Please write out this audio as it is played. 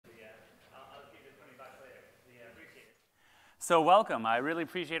So welcome. I really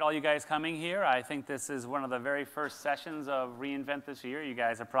appreciate all you guys coming here. I think this is one of the very first sessions of reInvent this year. You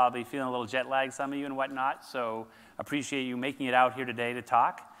guys are probably feeling a little jet lagged, some of you and whatnot, so appreciate you making it out here today to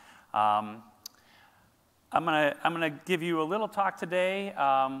talk. I'm gonna give you a little talk today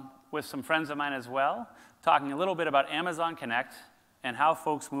with some friends of mine as well, talking a little bit about Amazon Connect and how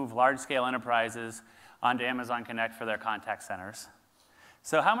folks move large-scale enterprises onto Amazon Connect for their contact centers.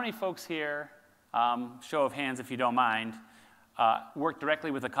 So how many folks here, show of hands if you don't mind, work directly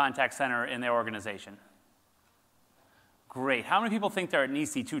with a contact center in their organization? Great. How many people think they're at an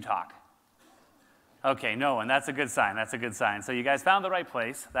EC2 talk? Okay, no one. That's a good sign. That's a good sign. So you guys found the right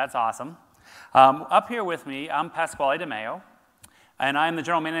place. That's awesome. Up here with me, I'm Pasquale DeMeo, and I'm the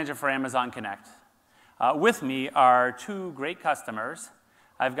general manager for Amazon Connect. With me are two great customers.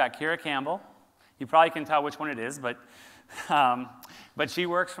 I've got Kira Campbell. You probably can tell which one it is, but she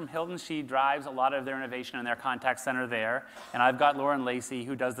works from Hilton. She drives a lot of their innovation in their contact center there. And I've got Lauren Lacey,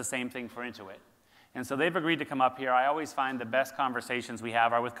 who does the same thing for Intuit. And so they've agreed to come up here. I always find the best conversations we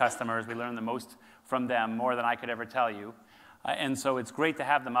have are with customers. We learn the most from them, more than I could ever tell you. And so it's great to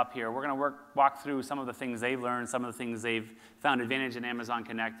have them up here. We're going to walk through some of the things they've learned, some of the things they've found advantage in Amazon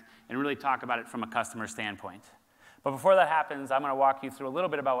Connect, and really talk about it from a customer standpoint. But before that happens, I'm going to walk you through a little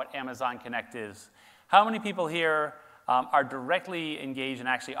bit about what Amazon Connect is. How many people here are directly engaged in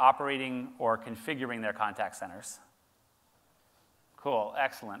actually operating or configuring their contact centers? Cool,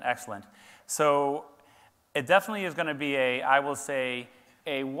 excellent, excellent. So it definitely is going to be I will say,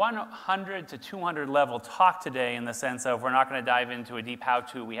 a 100 to 200 level talk today, in the sense of we're not going to dive into a deep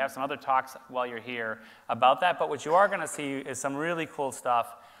how-to. We have some other talks while you're here about that, but what you are going to see is some really cool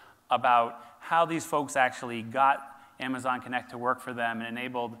stuff about how these folks actually got Amazon Connect to work for them and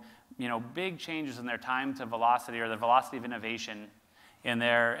enabled big changes in their time to velocity, or the velocity of innovation in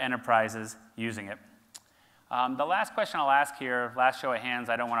their enterprises using it. The last question I'll ask here, last show of hands,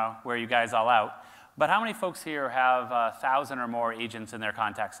 I don't want to wear you guys all out, but how many folks here have 1,000 or more agents in their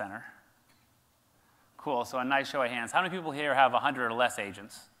contact center? Cool, so a nice show of hands. How many people here have 100 or less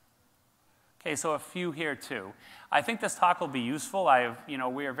agents? Okay, so a few here too. I think this talk will be useful.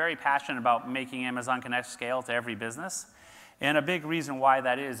 We are very passionate about making Amazon Connect scale to every business. And a big reason why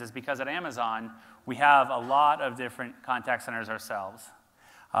that is because at Amazon, we have a lot of different contact centers ourselves.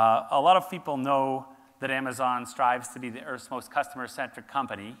 A lot of people know that Amazon strives to be the Earth's most customer-centric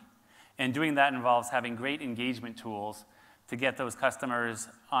company, and doing that involves having great engagement tools to get those customers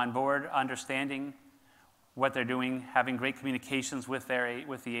on board, understanding what they're doing, having great communications with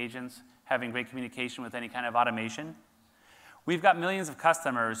the agents, having great communication with any kind of automation. We've got millions of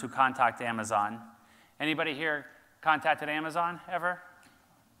customers who contact Amazon. Anybody here contacted Amazon ever?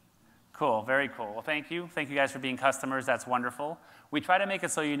 Cool, very cool. Well, thank you. Thank you guys for being customers. That's wonderful. We try to make it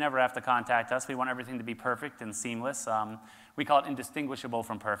so you never have to contact us. We want everything to be perfect and seamless. We call it indistinguishable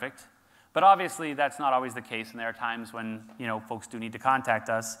from perfect. But obviously, that's not always the case, and there are times when folks do need to contact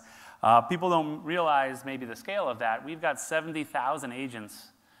us. People don't realize maybe the scale of that. We've got 70,000 agents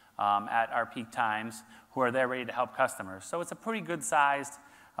at our peak times who are there ready to help customers. So it's a pretty good-sized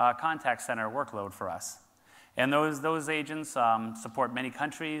contact center workload for us. And those agents support many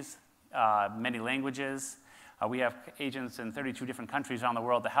countries, many languages. We have agents in 32 different countries around the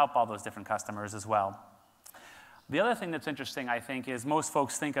world to help all those different customers as well. The other thing that's interesting, I think, is most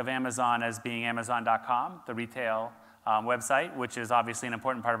folks think of Amazon as being Amazon.com, the retail website, which is obviously an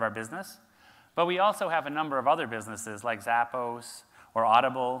important part of our business. But we also have a number of other businesses like Zappos or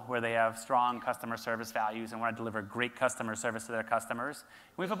Audible, where they have strong customer service values and want to deliver great customer service to their customers.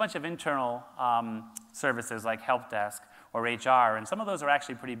 We have a bunch of internal services like Help Desk or HR, and some of those are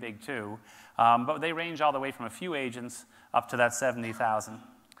actually pretty big too. But they range all the way from a few agents up to that 70,000.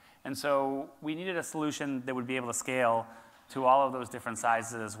 And so we needed a solution that would be able to scale to all of those different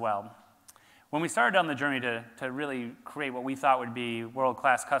sizes as well. When we started on the journey to really create what we thought would be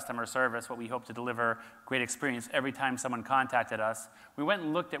world-class customer service, what we hope to deliver great experience every time someone contacted us, we went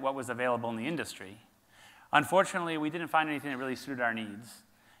and looked at what was available in the industry. Unfortunately, we didn't find anything that really suited our needs.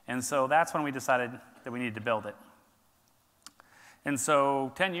 And so that's when we decided that we needed to build it. And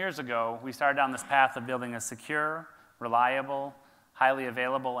so 10 years ago, we started down this path of building a secure, reliable, highly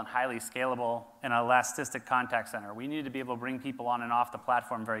available, and highly scalable and elastic contact center. We needed to be able to bring people on and off the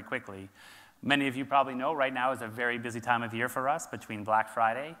platform very quickly. Many of you probably know right now is a very busy time of year for us between Black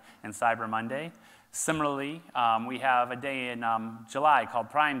Friday and Cyber Monday. Similarly, we have a day in July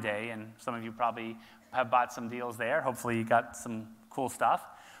called Prime Day, and some of you probably have bought some deals there. Hopefully you got some cool stuff.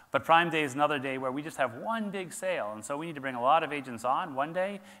 But Prime Day is another day where we just have one big sale, and so we need to bring a lot of agents on one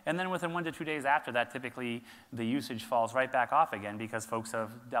day, and then within 1 to 2 days after that, typically the usage falls right back off again because folks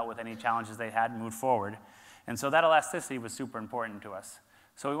have dealt with any challenges they had and moved forward. And so that elasticity was super important to us.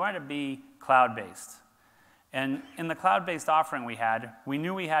 So we wanted to be cloud-based. And in the cloud-based offering we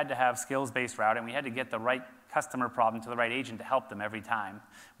knew we had to have skills-based routing. We had to get the right customer problem to the right agent to help them every time.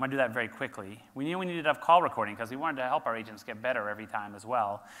 We want to do that very quickly. We knew we needed to have call recording because we wanted to help our agents get better every time as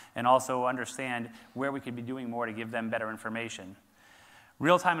well, and also understand where we could be doing more to give them better information.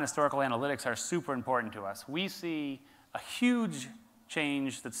 Real-time and historical analytics are super important to us. We see a huge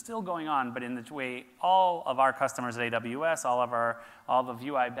change that's still going on, but in the way all of our customers at AWS, all of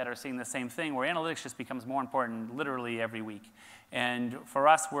UiBet are seeing the same thing, where analytics just becomes more important literally every week. And for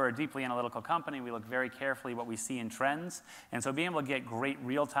us, we're a deeply analytical company. We look very carefully what we see in trends. And so being able to get great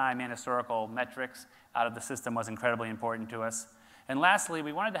real-time and historical metrics out of the system was incredibly important to us. And lastly,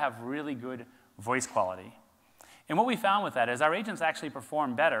 we wanted to have really good voice quality. And what we found with that is our agents actually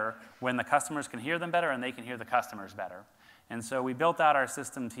perform better when the customers can hear them better and they can hear the customers better. And so we built out our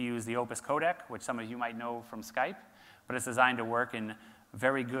system to use the Opus codec, which some of you might know from Skype, but it's designed to work in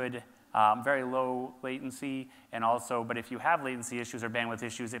very good, very low latency, and also, but if you have latency issues or bandwidth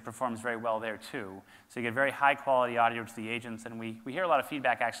issues, it performs very well there too. So you get very high quality audio to the agents, and we hear a lot of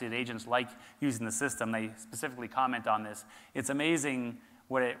feedback actually that agents like using the system. They specifically comment on this. It's amazing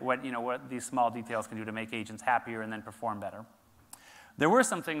what these small details can do to make agents happier and then perform better. There were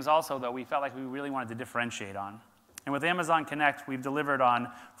some things also that we felt like we really wanted to differentiate on. And with Amazon Connect, we've delivered on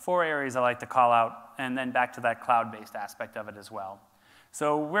 4 areas I like to call out, and then back to that cloud-based aspect of it as well.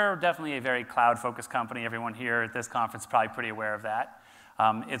 So we're definitely a very cloud-focused company. Everyone here at this conference is probably pretty aware of that.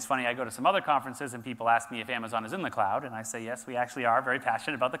 It's funny, I go to some other conferences and people ask me if Amazon is in the cloud, and I say, yes, we actually are very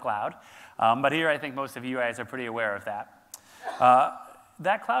passionate about the cloud. But here I think most of you guys are pretty aware of that.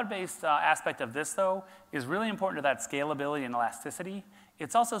 That cloud-based aspect of this, though, is really important to that scalability and elasticity.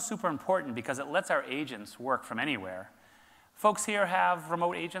 It's also super important because it lets our agents work from anywhere. Folks here have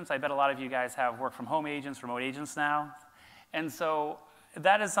remote agents. I bet a lot of you guys have work-from-home agents, remote agents now. And so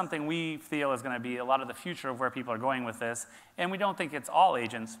that is something we feel is going to be a lot of the future of where people are going with this. And we don't think it's all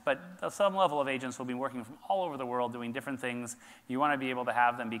agents, but some level of agents will be working from all over the world doing different things. You want to be able to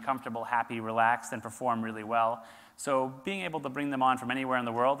have them be comfortable, happy, relaxed, and perform really well. So being able to bring them on from anywhere in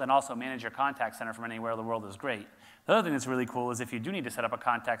the world and also manage your contact center from anywhere in the world is great. The other thing that's really cool is if you do need to set up a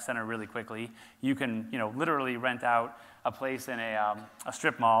contact center really quickly, you can literally rent out a place in a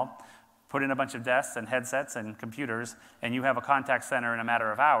strip mall, put in a bunch of desks and headsets and computers, and you have a contact center in a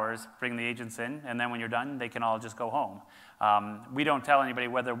matter of hours, bring the agents in, and then when you're done, they can all just go home. We don't tell anybody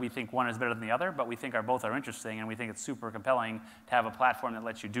whether we think one is better than the other, but we think both are interesting, and we think it's super compelling to have a platform that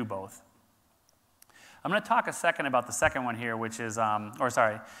lets you do both. I'm going to talk a second about the second one here, which is,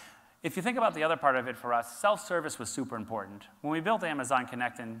 if you think about the other part of it for us, self-service was super important. When we built Amazon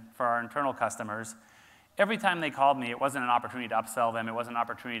Connect for our internal customers, every time they called me, it wasn't an opportunity to upsell them. It wasn't an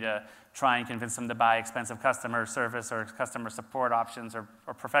opportunity to try and convince them to buy expensive customer service or customer support options or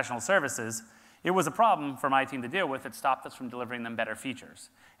professional services. It was a problem for my team to deal with. It stopped us from delivering them better features.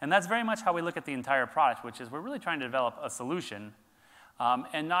 And that's very much how we look at the entire product, which is we're really trying to develop a solution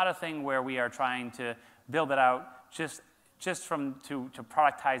and not a thing where we are trying to build it out just to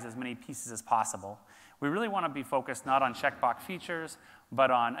productize as many pieces as possible. We really want to be focused not on checkbox features,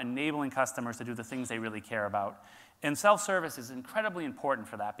 but on enabling customers to do the things they really care about. And self-service is incredibly important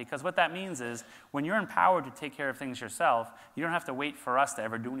for that, because what that means is when you're empowered to take care of things yourself, you don't have to wait for us to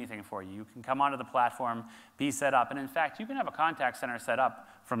ever do anything for you. You can come onto the platform, be set up, and in fact, you can have a contact center set up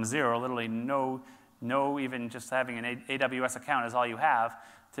from zero, literally no even just having an AWS account is all you have,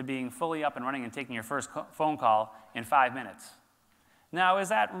 to being fully up and running and taking your first phone call in 5 minutes. Now, is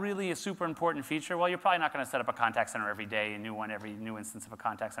that really a super important feature? Well, you're probably not going to set up a contact center every day, every new instance of a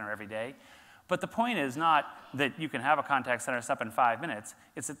contact center every day. But the point is not that you can have a contact center set up in 5 minutes.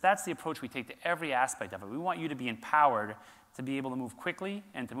 It's that that's the approach we take to every aspect of it. We want you to be empowered to be able to move quickly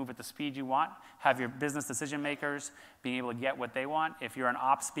and to move at the speed you want, have your business decision makers being able to get what they want. If you're an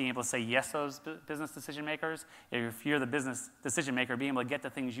ops, being able to say yes to those business decision makers. If you're the business decision maker, being able to get the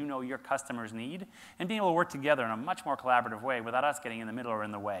things you know your customers need, and being able to work together in a much more collaborative way without us getting in the middle or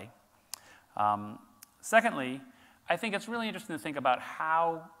in the way. Secondly, I think it's really interesting to think about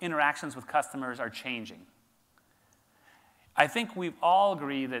how interactions with customers are changing. I think we all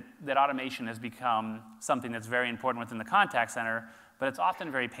agree that automation has become something that's very important within the contact center, but it's often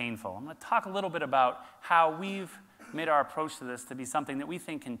very painful. I'm going to talk a little bit about how we've made our approach to this to be something that we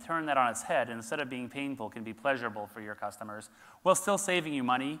think can turn that on its head, and instead of being painful, can be pleasurable for your customers, while still saving you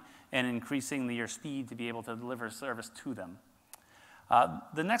money and increasing your speed to be able to deliver service to them.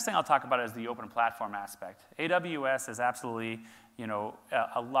 The next thing I'll talk about is the open platform aspect. AWS is absolutely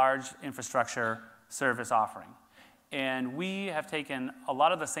a large infrastructure service offering. And we have taken a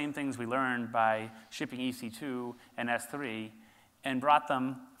lot of the same things we learned by shipping EC2 and S3 and brought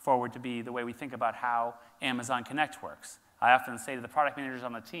them forward to be the way we think about how Amazon Connect works. I often say to the product managers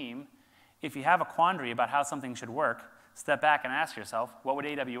on the team, if you have a quandary about how something should work, step back and ask yourself, what would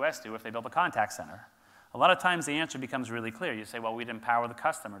AWS do if they built a contact center? A lot of times the answer becomes really clear. You say, well, we'd empower the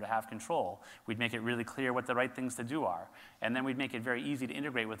customer to have control. We'd make it really clear what the right things to do are. And then we'd make it very easy to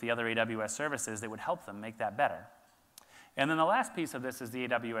integrate with the other AWS services that would help them make that better. And then the last piece of this is the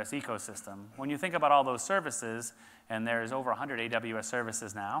AWS ecosystem. When you think about all those services, and there's over 100 AWS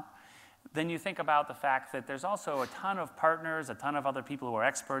services now, then you think about the fact that there's also a ton of partners, a ton of other people who are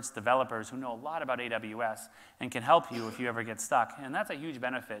experts, developers who know a lot about AWS and can help you if you ever get stuck. And that's a huge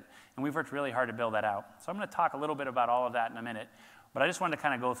benefit, and we've worked really hard to build that out. So I'm going to talk a little bit about all of that in a minute, but I just wanted to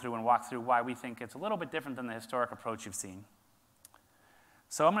kind of go through and walk through why we think it's a little bit different than the historic approach you've seen.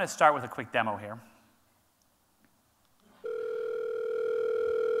 So I'm going to start with a quick demo here.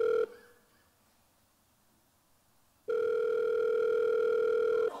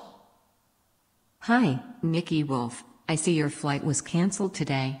 Hi, Nikki Wolf. I see your flight was canceled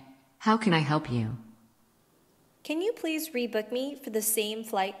today. How can I help you? Can you please rebook me for the same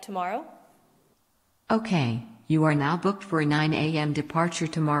flight tomorrow? Okay, you are now booked for a 9 a.m. departure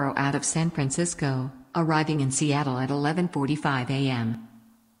tomorrow out of San Francisco, arriving in Seattle at 11:45 a.m.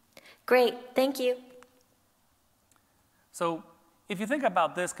 Great, thank you. So if you think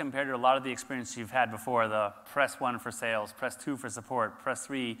about this compared to a lot of the experience you've had before, the press 1 for sales, press 2 for support, press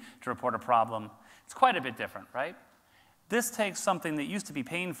 3 to report a problem, it's quite a bit different, right? This takes something that used to be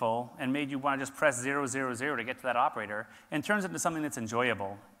painful and made you want to just press 000 to get to that operator and turns it into something that's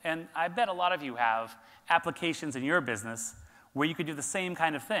enjoyable. And I bet a lot of you have applications in your business where you could do the same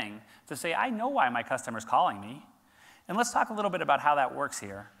kind of thing to say, I know why my customer's calling me. And let's talk a little bit about how that works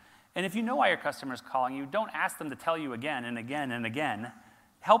here. And if you know why your customer's calling you, don't ask them to tell you again and again and again.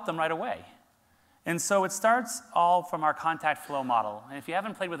 Help them right away. And so it starts all from our contact flow model. And if you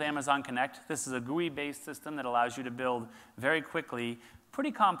haven't played with Amazon Connect, this is a GUI-based system that allows you to build very quickly,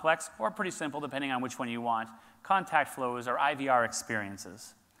 pretty complex or pretty simple, depending on which one you want, contact flows or IVR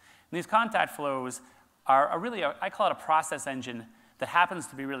experiences. And these contact flows are I call it a process engine that happens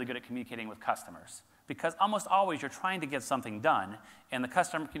to be really good at communicating with customers. Because almost always you're trying to get something done, and the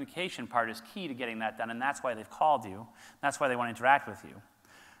customer communication part is key to getting that done, and that's why they've called you. That's why they want to interact with you.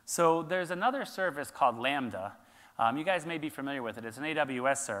 So there's another service called Lambda. You guys may be familiar with it. It's an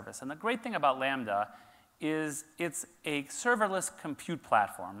AWS service. And the great thing about Lambda is it's a serverless compute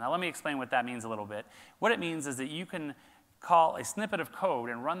platform. Now let me explain what that means a little bit. What it means is that you can call a snippet of code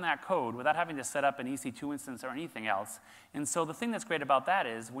and run that code without having to set up an EC2 instance or anything else. And so the thing that's great about that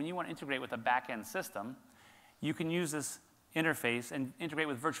is when you want to integrate with a back-end system, you can use this interface and integrate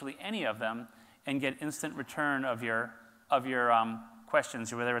with virtually any of them and get instant return of your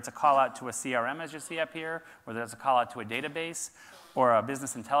questions, whether it's a call out to a CRM as you see up here, whether it's a call out to a database or a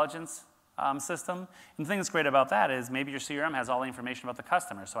business intelligence system. And the thing that's great about that is maybe your CRM has all the information about the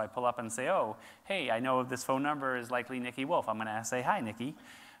customer. So I pull up and say, oh, hey, I know this phone number is likely Nikki Wolf. I'm going to say, hi, Nikki.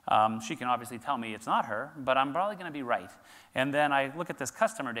 She can obviously tell me it's not her, but I'm probably going to be right. And then I look at this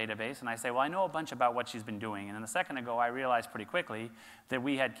customer database and I say, well, I know a bunch about what she's been doing. And then a second ago, I realized pretty quickly that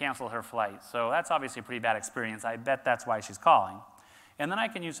we had canceled her flight. So that's obviously a pretty bad experience. I bet that's why she's calling. And then I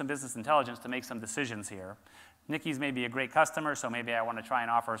can use some business intelligence to make some decisions here. Nikki's maybe a great customer, so maybe I want to try and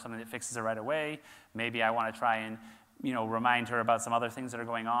offer her something that fixes it right away. Maybe I want to try and remind her about some other things that are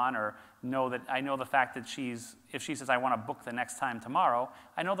going on, or know that I know the fact that if she says I want to book the next time tomorrow,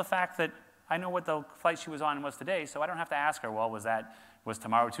 I know the fact that I know what the flight she was on was today, so I don't have to ask her, well, was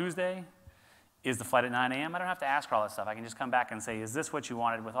tomorrow Tuesday? Is the flight at 9 a.m.? I don't have to ask her all that stuff. I can just come back and say, is this what you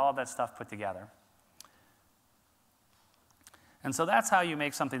wanted, with all that stuff put together? And so that's how you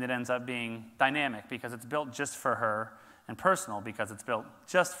make something that ends up being dynamic, because it's built just for her, and personal because it's built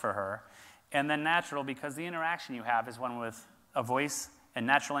just for her, and then natural because the interaction you have is one with a voice and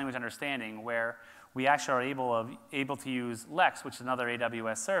natural language understanding, where we actually are able to use Lex, which is another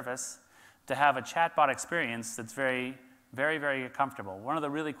AWS service, to have a chatbot experience that's very, very, very comfortable. One of the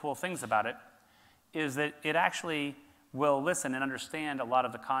really cool things about it is that it actually will listen and understand a lot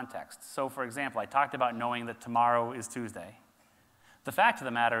of the context. So for example, I talked about knowing that tomorrow is Tuesday. The fact of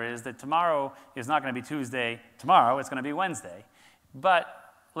the matter is that tomorrow is not going to be Tuesday tomorrow, it's going to be Wednesday. But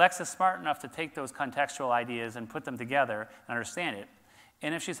Lex is smart enough to take those contextual ideas and put them together and understand it.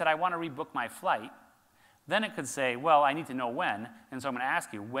 And if she said, I want to rebook my flight, then it could say, well, I need to know when, and so I'm going to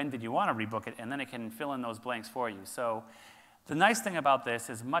ask you, when did you want to rebook it? And then it can fill in those blanks for you. So the nice thing about this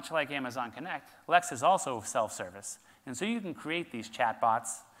is, much like Amazon Connect, Lex is also self-service. And so you can create these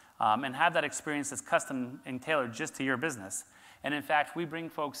chatbots and have that experience that's custom and tailored just to your business. And in fact, we bring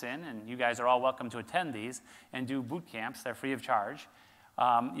folks in, and you guys are all welcome to attend these, and do boot camps. They're free of charge.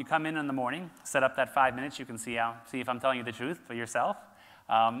 You come in the morning, set up that 5 minutes. You can see if I'm telling you the truth for yourself.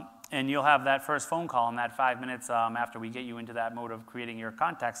 And you'll have that first phone call in that 5 minutes after we get you into that mode of creating your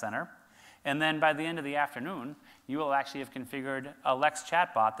contact center. And then by the end of the afternoon, you will actually have configured a Lex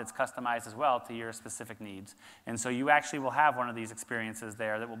chatbot that's customized as well to your specific needs. And so you actually will have one of these experiences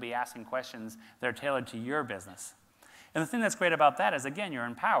there that will be asking questions that are tailored to your business. And the thing that's great about that is, again, you're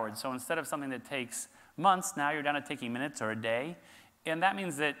empowered. So instead of something that takes months, now you're down to taking minutes or a day. And that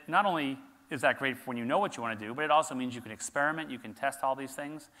means that not only is that great when you know what you want to do, but it also means you can experiment, you can test all these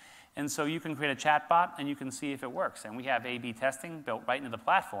things. And so you can create a chatbot and you can see if it works. And we have A/B testing built right into the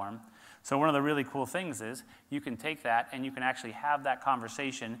platform. So one of the really cool things is you can take that and you can actually have that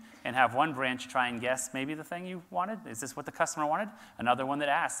conversation and have one branch try and guess maybe the thing you wanted. Is this what the customer wanted? Another one that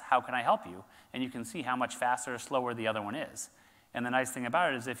asks, how can I help you? And you can see how much faster or slower the other one is. And the nice thing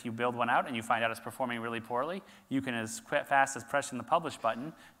about it is if you build one out and you find out it's performing really poorly, you can, as fast as pressing the publish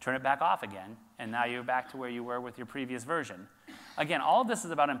button, turn it back off again. And now you're back to where you were with your previous version. Again, all of this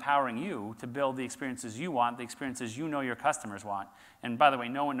is about empowering you to build the experiences you want, the experiences you know your customers want. And by the way,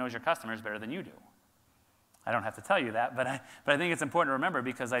 no one knows your customers better than you do. I don't have to tell you that, but I think it's important to remember,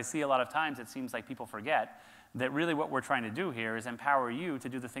 because I see a lot of times it seems like people forget that really what we're trying to do here is empower you to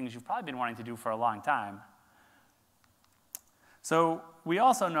do the things you've probably been wanting to do for a long time. So we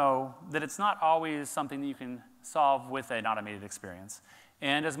also know that it's not always something that you can solve with an automated experience.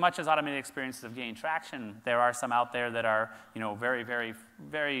 And as much as automated experiences have gained traction, there are some out there that are, very, very,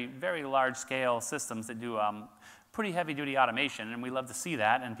 very, very large-scale systems that do pretty heavy-duty automation, and we love to see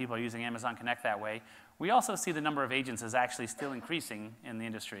that, and people are using Amazon Connect that way. We also see the number of agents is actually still increasing in the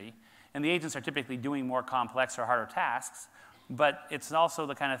industry, and the agents are typically doing more complex or harder tasks, but it's also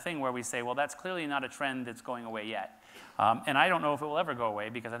the kind of thing where we say, well, that's clearly not a trend that's going away yet. And I don't know if it will ever go away,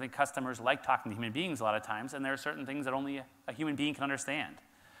 because I think customers like talking to human beings a lot of times, and there are certain things that only a human being can understand.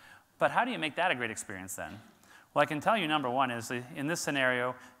 But how do you make that a great experience then? Well, I can tell you, number one is, in this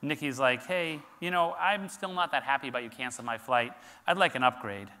scenario, Nikki's like, hey, I'm still not that happy about you canceling my flight. I'd like an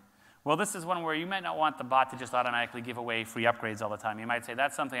upgrade. Well, this is one where you might not want the bot to just automatically give away free upgrades all the time. You might say,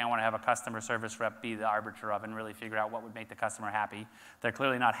 that's something I want to have a customer service rep be the arbiter of and really figure out what would make the customer happy. They're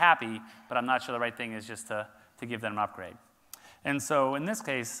clearly not happy, but I'm not sure the right thing is just to give them an upgrade. And so in this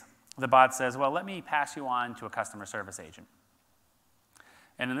case, the bot says, well, let me pass you on to a customer service agent.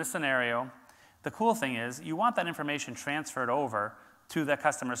 And in this scenario, the cool thing is you want that information transferred over to the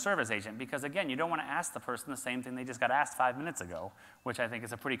customer service agent, because again, you don't want to ask the person the same thing they just got asked 5 minutes ago, which I think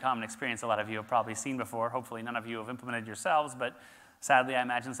is a pretty common experience a lot of you have probably seen before. Hopefully none of you have implemented yourselves, but sadly I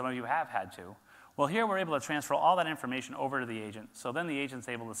imagine some of you have had to. Well, here we're able to transfer all that information over to the agent. So then the agent's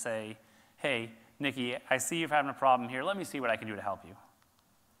able to say, hey, Nikki, I see you're having a problem here. Let me see what I can do to help you.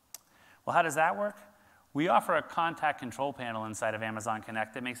 Well, how does that work? We offer a contact control panel inside of Amazon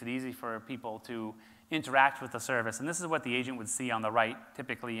Connect that makes it easy for people to interact with the service. And this is what the agent would see on the right,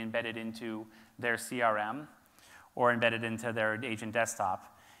 typically embedded into their CRM or embedded into their agent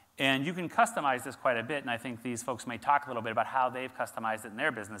desktop. And you can customize this quite a bit, and I think these folks may talk a little bit about how they've customized it in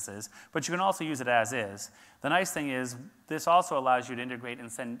their businesses, but you can also use it as is. The nice thing is this also allows you to integrate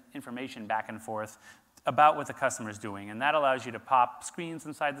and send information back and forth about what the customer is doing, and that allows you to pop screens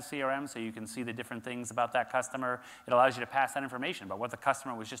inside the CRM so you can see the different things about that customer. It allows you to pass that information about what the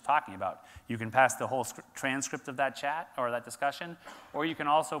customer was just talking about. You can pass the whole transcript of that chat or that discussion, or you can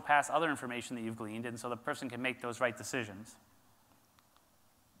also pass other information that you've gleaned, and so the person can make those right decisions.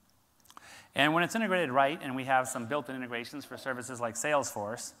 And when it's integrated right, and we have some built-in integrations for services like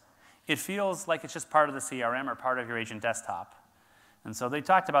Salesforce, it feels like it's just part of the CRM or part of your agent desktop. And so they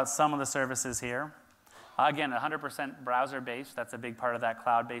talked about some of the services here. Again, 100% browser-based. That's a big part of that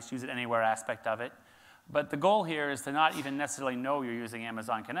cloud-based, use it anywhere aspect of it. But the goal here is to not even necessarily know you're using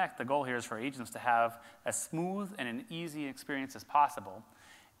Amazon Connect. The goal here is for agents to have as smooth and an easy experience as possible.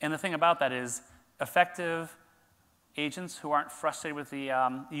 And the thing about that is effective agents who aren't frustrated with the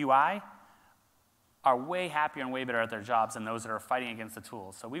UI are way happier and way better at their jobs than those that are fighting against the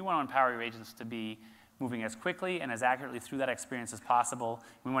tools. So we want to empower your agents to be moving as quickly and as accurately through that experience as possible.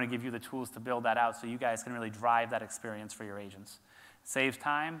 We want to give you the tools to build that out so you guys can really drive that experience for your agents. It saves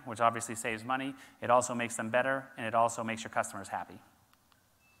time, which obviously saves money. It also makes them better, and it also makes your customers happy.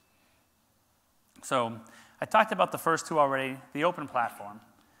 So I talked about the first two already, the open platform.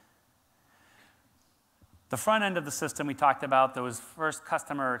 The front end of the system, we talked about those first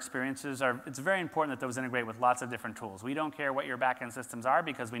customer experiences. It's very important that those integrate with lots of different tools. We don't care what your back-end systems are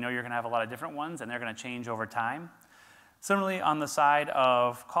because we know you're going to have a lot of different ones and they're going to change over time. Similarly, on the side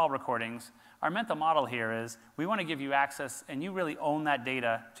of call recordings, our mental model here is we want to give you access and you really own that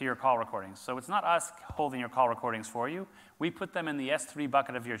data to your call recordings. So it's not us holding your call recordings for you. We put them in the S3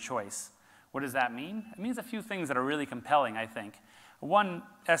 bucket of your choice. What does that mean? It means a few things that are really compelling, I think. One,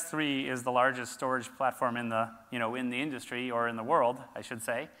 S3 is the largest storage platform in the industry, or in the world, I should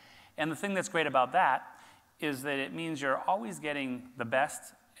say. And the thing that's great about that is that it means you're always getting the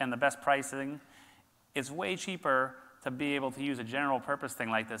best and the best pricing. It's way cheaper to be able to use a general purpose thing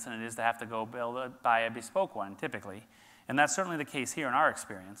like this than it is to have to go buy a bespoke one, typically. And that's certainly the case here in our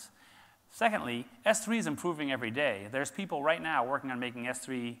experience. Secondly, S3 is improving every day. There's people right now working on making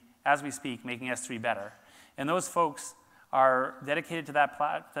S3, as we speak, making S3 better. And those folks are dedicated to that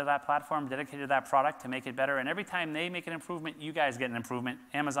platform, dedicated to that product to make it better. And every time they make an improvement, you guys get an improvement.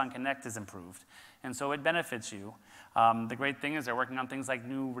 Amazon Connect is improved. And so it benefits you. The great thing is they're working on things like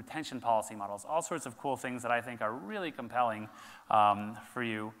new retention policy models, all sorts of cool things that I think are really compelling for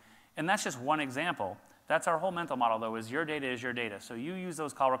you. And that's just one example. That's our whole mental model, though, is your data is your data. So you use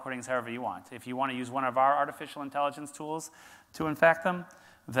those call recordings however you want. If you want to use one of our artificial intelligence tools to infect them,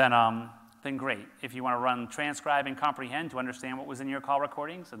 then great. If you want to run transcribe and comprehend to understand what was in your call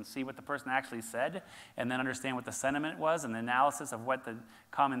recordings and see what the person actually said, and then understand what the sentiment was and the analysis of what the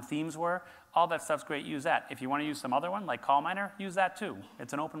common themes were, all that stuff's great, use that. If you want to use some other one, like CallMiner, use that too.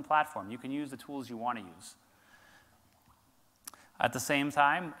 It's an open platform. You can use the tools you want to use. At the same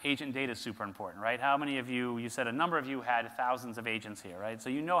time, agent data is super important, right? How many of you said a number of you had thousands of agents here, right? So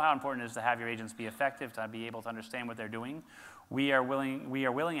you know how important it is to have your agents be effective, to be able to understand what they're doing. We are willing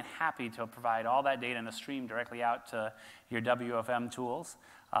and happy to provide all that data in a stream directly out to your WFM tools,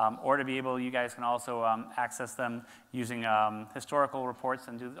 or to be able, you guys can also access them using historical reports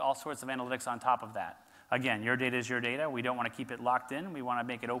and do all sorts of analytics on top of that. Again, your data is your data. We don't want to keep it locked in. We want to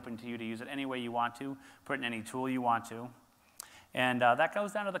make it open to you to use it any way you want to, put it in any tool you want to. And that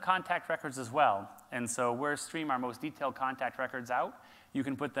goes down to the contact records as well. And so we're stream our most detailed contact records out. You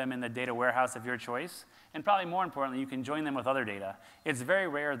can put them in the data warehouse of your choice. And probably more importantly, you can join them with other data. It's very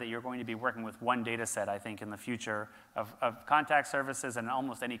rare that you're going to be working with one data set, I think, in the future of contact services and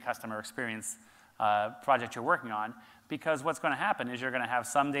almost any customer experience project you're working on. Because what's going to happen is you're going to have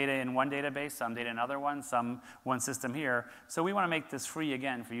some data in one database, some data in another one, some one system here. So we want to make this free,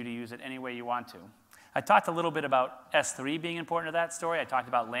 again, for you to use it any way you want to. I talked a little bit about S3 being important to that story. I talked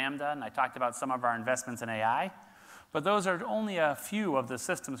about Lambda, and I talked about some of our investments in AI. But those are only a few of the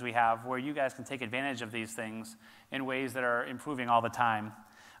systems we have where you guys can take advantage of these things in ways that are improving all the time.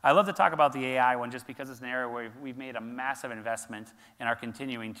 I love to talk about the AI one just because it's an area where we've made a massive investment and are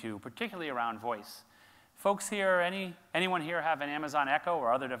continuing to, particularly around voice. Folks here, anyone here have an Amazon Echo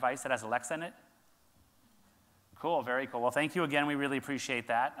or other device that has Alexa in it? Cool, very cool. Well, thank you again. We really appreciate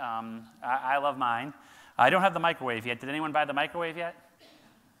that. I love mine. I don't have the microwave yet. Did anyone buy the microwave yet?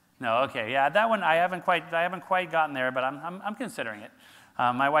 No, okay, yeah, that one I haven't quite gotten there, but I'm considering it.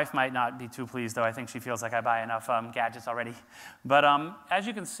 My wife might not be too pleased, though. I think she feels like I buy enough gadgets already. But as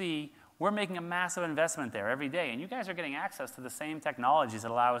you can see, we're making a massive investment there every day, and you guys are getting access to the same technologies that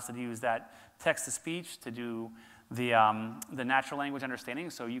allow us to use that text-to-speech to do the natural language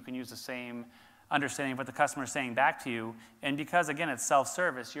understanding, so you can use the same understanding of what the customer is saying back to you. And because, again, it's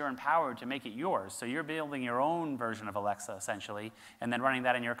self-service, you're empowered to make it yours. So you're building your own version of Alexa, essentially, and then running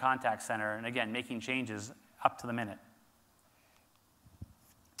that in your contact center, and again, making changes up to the minute.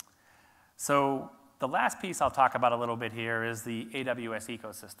 So the last piece I'll talk about a little bit here is the AWS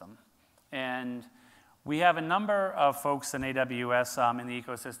ecosystem. And we have a number of folks in AWS in the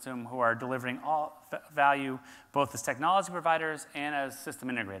ecosystem who are delivering all value, both as technology providers and as system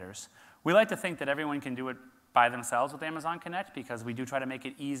integrators. We like to think that everyone can do it by themselves with Amazon Connect because we do try to make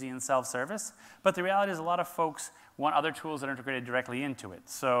it easy and self-service. But the reality is a lot of folks want other tools that are integrated directly into it.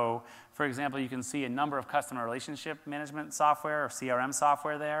 So, for example, you can see a number of customer relationship management software or CRM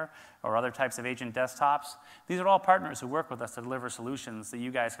software there, or other types of agent desktops. These are all partners who work with us to deliver solutions that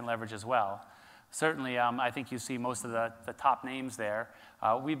you guys can leverage as well. Certainly, I think you see most of the top names there.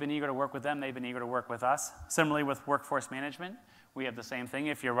 We've been eager to work with them. They've been eager to work with us. Similarly with workforce management, we have the same thing.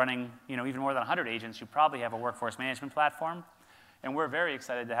 If you're running even more than 100 agents, you probably have a workforce management platform. And we're very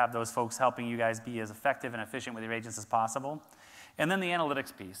excited to have those folks helping you guys be as effective and efficient with your agents as possible. And then the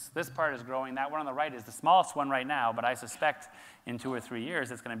analytics piece. This part is growing. That one on the right is the smallest one right now, but I suspect in 2 or 3 years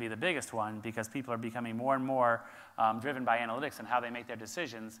it's going to be the biggest one because people are becoming more and more driven by analytics and how they make their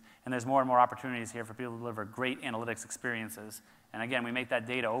decisions. And there's more and more opportunities here for people to deliver great analytics experiences. And again, we make that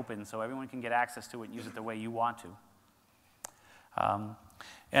data open so everyone can get access to it and use it the way you want to.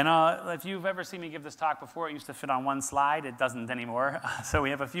 And if you've ever seen me give this talk before, it used to fit on one slide. It doesn't anymore. So we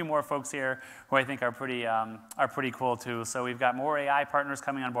have a few more folks here who I think are pretty cool too. So we've got more AI partners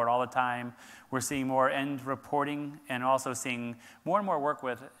coming on board all the time. We're seeing more end reporting and also seeing more and more work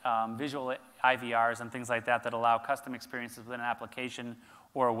with visual IVRs and things like that that allow custom experiences within an application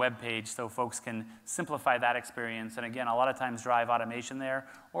or a web page so folks can simplify that experience. And again, a lot of times drive automation there,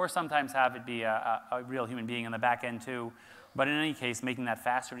 or sometimes have it be a real human being in the back end too. But in any case, making that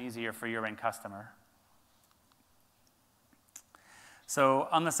faster and easier for your end customer. So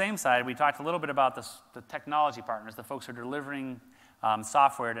on the same side, we talked a little bit about the technology partners, the folks who are delivering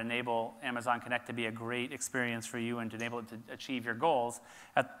software to enable Amazon Connect to be a great experience for you and to enable it to achieve your goals.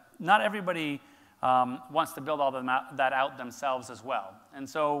 Not everybody wants to build all that out themselves as well. And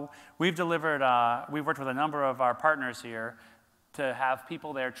so we've worked with a number of our partners here to have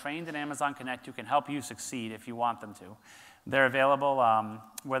people there trained in Amazon Connect who can help you succeed if you want them to. They're available,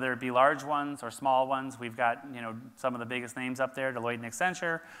 whether it be large ones or small ones. We've got some of the biggest names up there, Deloitte and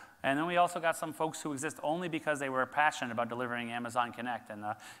Accenture. And then we also got some folks who exist only because they were passionate about delivering Amazon Connect. And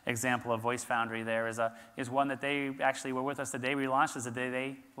the example of Voice Foundry there is one that they actually were with us the day we launched, is the day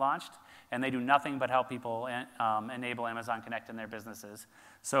they launched. And they do nothing but help people enable Amazon Connect in their businesses.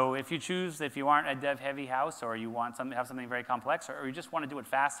 So if you aren't a dev-heavy house, or you have something very complex, or you just want to do it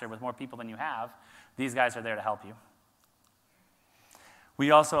faster with more people than you have, these guys are there to help you. We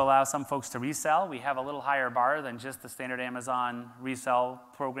also allow some folks to resell. We have a little higher bar than just the standard Amazon resell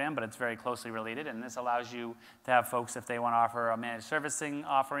program, but it's very closely related. And this allows you to have folks, if they want to offer a managed servicing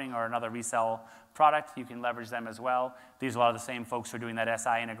offering or another resell product, you can leverage them as well. These are a lot of the same folks who are doing that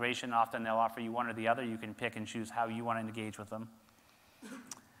SI integration. Often they'll offer you one or the other. You can pick and choose how you want to engage with them.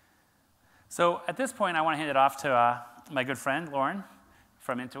 So at this point, I want to hand it off to my good friend, Lauren,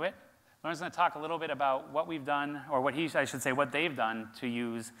 from Intuit. Lauren's going to talk a little bit about what we've done, or what they've done to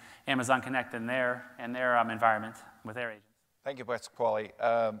use Amazon Connect in their environment with their agents. Thank you, Pasquale.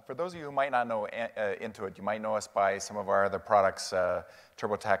 For those of you who might not know Intuit, you might know us by some of our other products,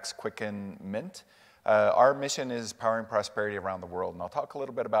 TurboTax, Quicken, Mint. Our mission is powering prosperity around the world, and I'll talk a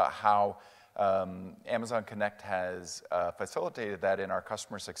little bit about how Amazon Connect has facilitated that in our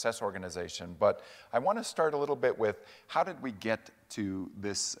customer success organization. But I want to start a little bit with how did we get to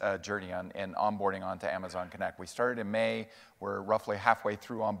this journey and onboarding onto Amazon Connect. We started in May. We're roughly halfway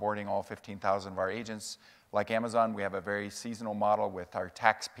through onboarding all 15,000 of our agents. Like Amazon, we have a very seasonal model with our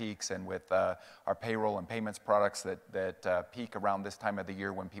tax peaks and with our payroll and payments products that peak around this time of the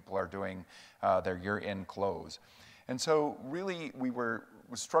year when people are doing their year-end close. And so really we were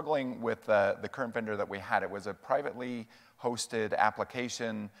struggling with the current vendor that we had. It was a privately hosted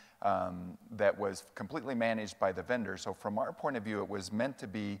application that was completely managed by the vendor. So from our point of view, it was meant to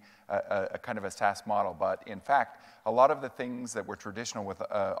be a kind of a SaaS model. But in fact, a lot of the things that were traditional with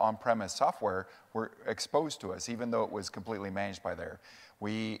on-premise software were exposed to us, even though it was completely managed by there.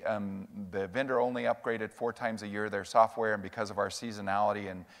 The vendor only upgraded 4 times a year their software, and because of our seasonality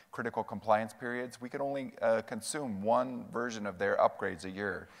and critical compliance periods, we could only consume 1 version of their upgrades a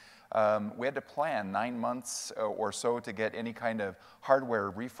year. We had to plan 9 months or so to get any kind of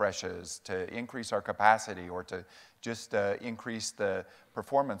hardware refreshes to increase our capacity or to just increase the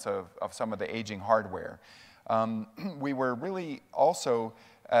performance of some of the aging hardware. We were really also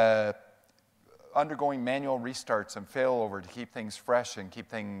undergoing manual restarts and failover to keep things fresh and keep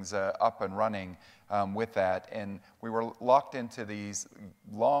things up and running with that. And we were locked into these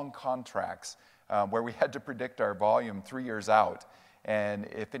long contracts where we had to predict our volume 3 years out. And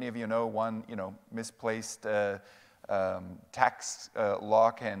if any of you know, one misplaced tax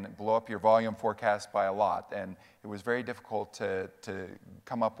law can blow up your volume forecast by a lot. And it was very difficult to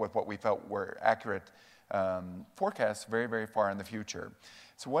come up with what we felt were accurate forecasts very, very far in the future.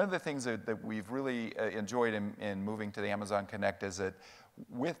 So one of the things that we've really enjoyed in moving to the Amazon Connect is that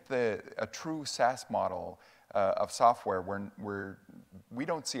with a true SaaS model of software, we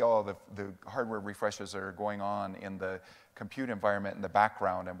don't see all of the hardware refreshes that are going on in the compute environment in the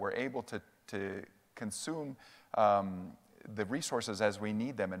background, and we're able to consume the resources as we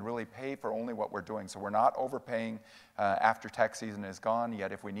need them and really pay for only what we're doing. So we're not overpaying after tax season is gone,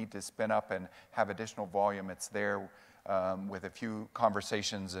 yet if we need to spin up and have additional volume, it's there with a few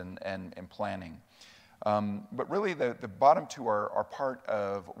conversations and planning. But really the bottom two are part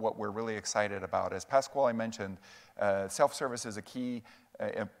of what we're really excited about. As Pasquale mentioned, self-service is a key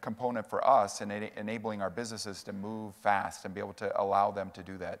component for us in enabling our businesses to move fast and be able to allow them to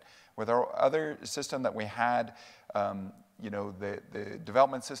do that. With our other system that we had, the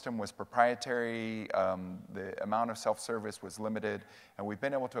development system was proprietary, the amount of self-service was limited, and we've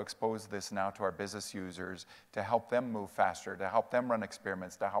been able to expose this now to our business users to help them move faster, to help them run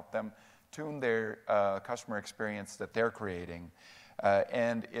experiments, to help them tune their customer experience that they're creating.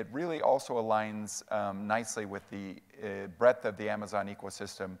 And it really also aligns nicely with the breadth of the Amazon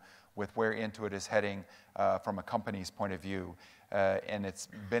ecosystem, with where Intuit is heading from a company's point of view. And it's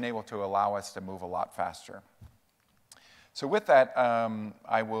been able to allow us to move a lot faster. So with that,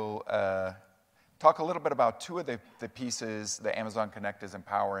 I will talk a little bit about two of the pieces that Amazon Connect is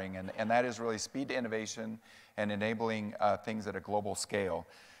empowering, and that is really speed to innovation and enabling things at a global scale.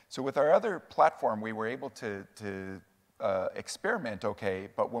 So with our other platform, we were able to experiment okay,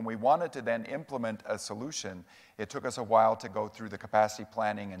 but when we wanted to then implement a solution, it took us a while to go through the capacity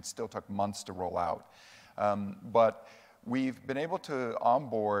planning and still took months to roll out. But we've been able to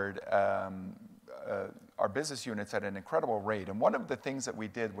onboard our business units at an incredible rate. And one of the things that we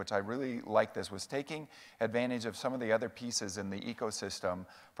did, which I really liked this, was taking advantage of some of the other pieces in the ecosystem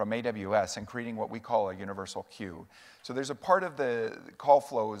from AWS and creating what we call a universal queue. So there's a part of the call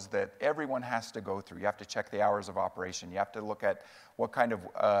flows that everyone has to go through. You have to check the hours of operation. You have to look at what kind of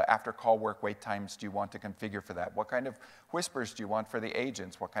after-call work wait times do you want to configure for that? What kind of whispers do you want for the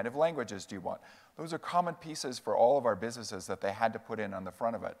agents? What kind of languages do you want? Those are common pieces for all of our businesses that they had to put in on the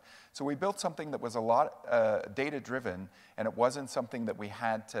front of it. So we built something that was a lot data-driven, and it wasn't something that we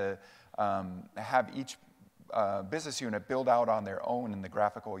had to have each business unit build out on their own in the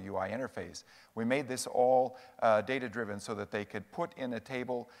graphical UI interface. We made this all data-driven so that they could put in a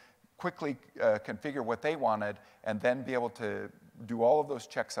table, quickly configure what they wanted, and then be able to do all of those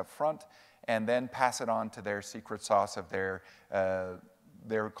checks up front, and then pass it on to their secret sauce of their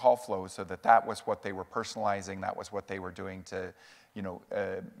call flows, so that was what they were personalizing, that was what they were doing to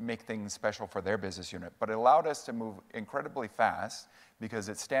make things special for their business unit. But it allowed us to move incredibly fast because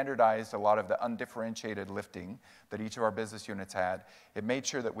it standardized a lot of the undifferentiated lifting that each of our business units had. It made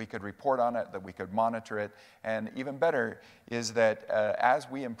sure that we could report on it, that we could monitor it, and even better is that as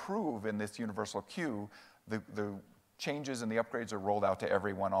we improve in this universal queue, the changes and the upgrades are rolled out to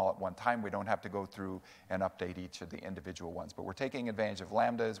everyone all at one time. We don't have to go through and update each of the individual ones. But we're taking advantage of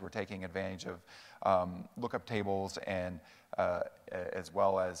Lambdas, we're taking advantage of lookup tables, and as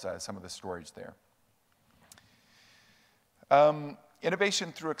well as some of the storage there.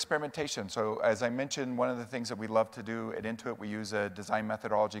 Innovation through experimentation. So as I mentioned, one of the things that we love to do at Intuit, we use a design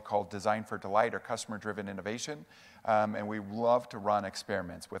methodology called Design for Delight, or customer-driven innovation. And we love to run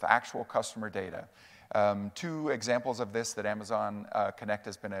experiments with actual customer data. Two examples of this that Amazon Connect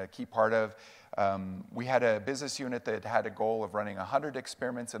has been a key part of. We had a business unit that had a goal of running 100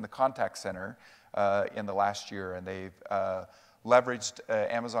 experiments in the contact center in the last year, and they've leveraged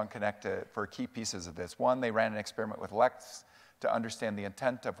Amazon Connect for key pieces of this. One, they ran an experiment with Lex to understand the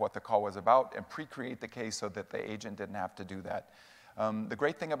intent of what the call was about and pre-create the case so that the agent didn't have to do that. The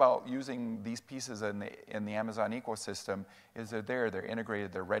great thing about using these pieces in the Amazon ecosystem is they're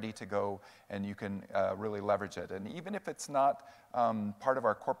integrated, they're ready to go, and you can really leverage it. And even if it's not part of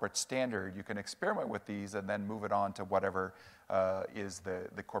our corporate standard, you can experiment with these and then move it on to whatever is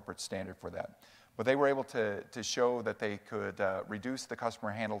the corporate standard for that. But they were able to show that they could reduce the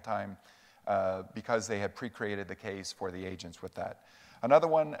customer handle time because they had pre-created the case for the agents with that. Another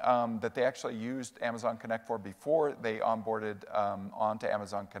one that they actually used Amazon Connect for before they onboarded onto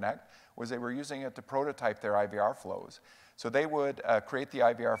Amazon Connect was they were using it to prototype their IVR flows. So they would create the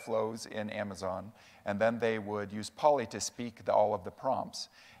IVR flows in Amazon, and then they would use Polly to speak all of the prompts.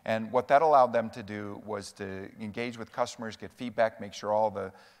 And what that allowed them to do was to engage with customers, get feedback, make sure all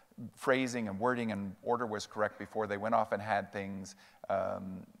the phrasing and wording and order was correct before they went off and had things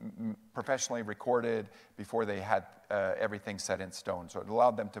professionally recorded, before they had everything set in stone. So it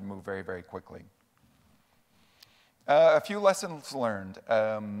allowed them to move very, very quickly. A few lessons learned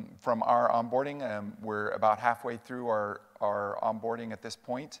from our onboarding. We're about halfway through our onboarding at this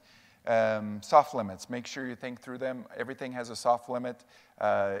point. Soft limits, make sure you think through them. Everything has a soft limit.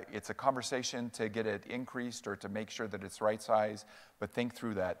 It's a conversation to get it increased or to make sure that it's right size, but think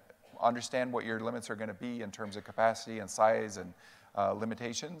through that. Understand what your limits are going to be in terms of capacity and size and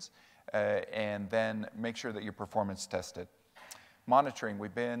limitations, and then make sure that your performance tested. Monitoring,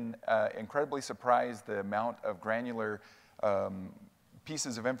 we've been incredibly surprised the amount of granular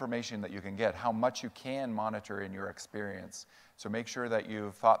pieces of information that you can get, how much you can monitor in your experience. So make sure that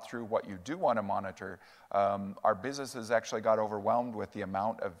you've thought through what you do want to monitor. Our businesses actually got overwhelmed with the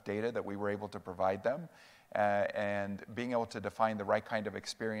amount of data that we were able to provide them, and being able to define the right kind of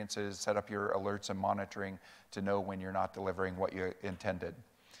experiences, set up your alerts and monitoring to know when you're not delivering what you intended.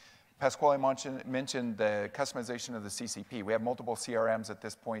 Pasquale mentioned the customization of the CCP. We have multiple CRMs at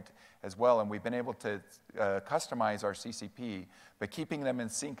this point as well, and we've been able to customize our CCP, but keeping them in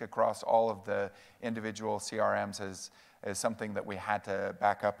sync across all of the individual CRMs is something that we had to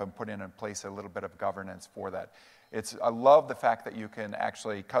back up and put in place a little bit of governance for that. I love the fact that you can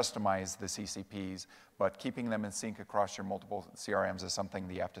actually customize the CCPs, but keeping them in sync across your multiple CRMs is something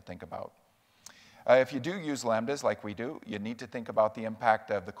that you have to think about. If you do use Lambdas like we do, you need to think about the impact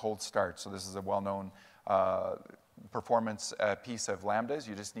of the cold start. So this is a well-known performance piece of Lambdas.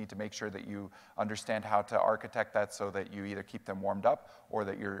 You just need to make sure that you understand how to architect that so that you either keep them warmed up or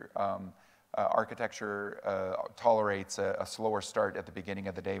that your architecture tolerates a slower start at the beginning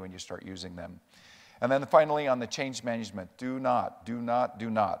of the day when you start using them. And then finally, on the change management, do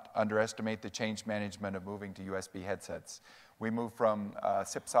not underestimate the change management of moving to USB headsets. We moved from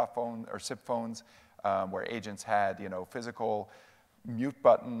SIP phones where agents had, physical mute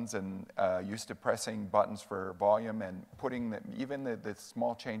buttons and used to pressing buttons for volume and putting even the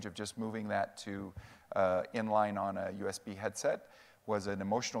small change of just moving that to inline on a USB headset was an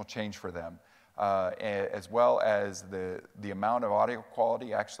emotional change for them, as well as the amount of audio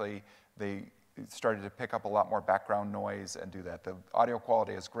quality. Actually, they started to pick up a lot more background noise and do that. The audio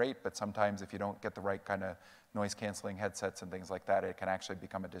quality is great, but sometimes if you don't get the right kind of noise-canceling headsets and things like that, it can actually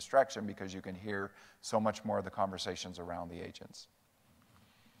become a distraction because you can hear so much more of the conversations around the agents.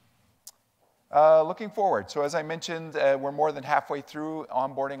 Looking forward, so as I mentioned, we're more than halfway through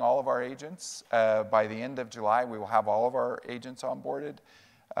onboarding all of our agents. By the end of July, we will have all of our agents onboarded.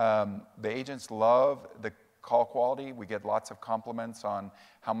 The agents love the call quality. We get lots of compliments on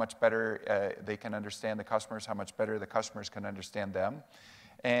how much better they can understand the customers, how much better the customers can understand them.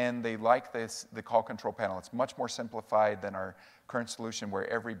 And they like the call control panel. It's much more simplified than our current solution where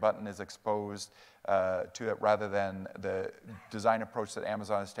every button is exposed to it rather than the design approach that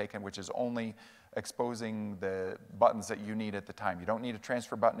Amazon has taken, which is only exposing the buttons that you need at the time. You don't need a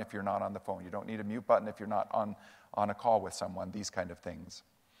transfer button if you're not on the phone. You don't need a mute button if you're not on a call with someone, these kind of things.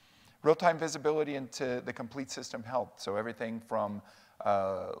 Real-time visibility into the complete system health. So everything from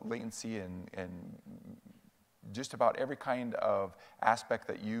latency and just about every kind of aspect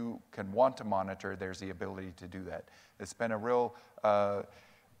that you can want to monitor, there's the ability to do that. It's been a real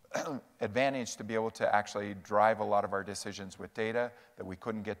advantage to be able to actually drive a lot of our decisions with data that we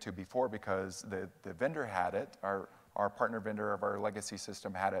couldn't get to before because the vendor had it, our partner vendor of our legacy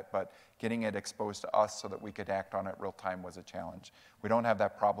system had it, but getting it exposed to us so that we could act on it real time was a challenge. We don't have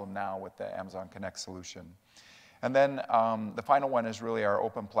that problem now with the Amazon Connect solution. And then the final one is really our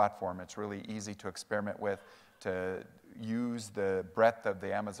open platform. It's really easy to experiment with, to use the breadth of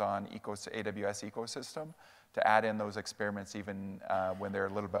the Amazon AWS ecosystem to add in those experiments even when they're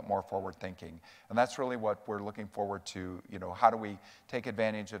a little bit more forward thinking. And that's really what we're looking forward to. How do we take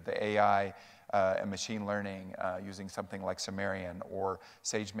advantage of the AI and machine learning using something like Sumerian or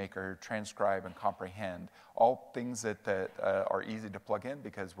SageMaker, Transcribe, and Comprehend, all things that are easy to plug in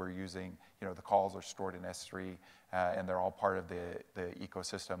because we're using, the calls are stored in S3 and they're all part of the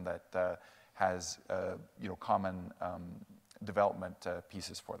ecosystem that has common development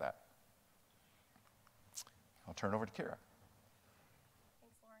pieces for that. I'll turn it over to Kira.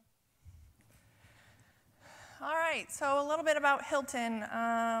 Thanks, Lauren. All right, so a little bit about Hilton.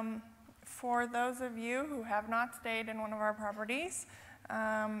 For those of you who have not stayed in one of our properties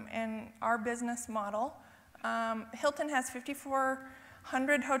and our business model, Hilton has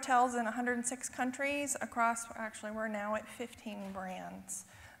 5,400 hotels in 106 countries across, actually we're now at 15 brands.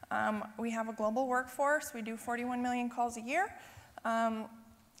 We have a global workforce. We do 41 million calls a year,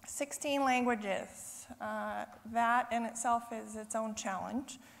 16 languages. That in itself is its own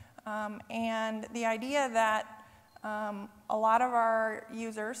challenge. And the idea that a lot of our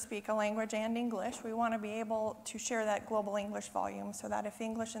users speak a language and English, we want to be able to share that global English volume so that if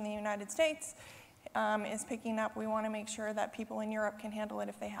English in the United States is picking up, we want to make sure that people in Europe can handle it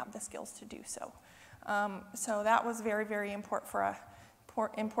if they have the skills to do so. So that was very, very important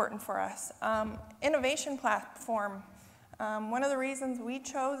for us. Innovation platform. One of the reasons we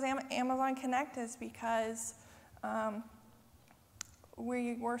chose Amazon Connect is because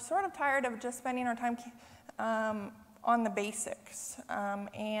we were sort of tired of just spending our time on the basics.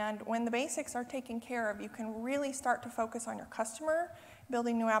 And when the basics are taken care of, you can really start to focus on your customer,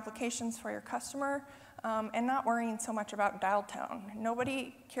 building new applications for your customer, and not worrying so much about dial tone.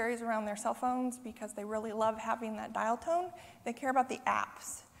 Nobody carries around their cell phones because they really love having that dial tone. They care about the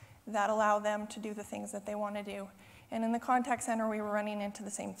apps that allow them to do the things that they want to do. And in the contact center, we were running into the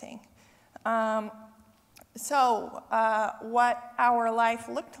same thing. So what our life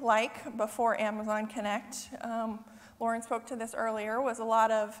looked like before Amazon Connect Lauren spoke to this earlier, was a lot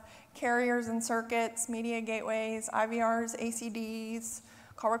of carriers and circuits, media gateways, IVRs, ACDs,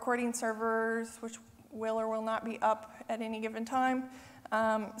 call recording servers, which will or will not be up at any given time,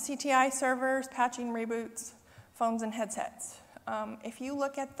 CTI servers, patching reboots, phones and headsets. If you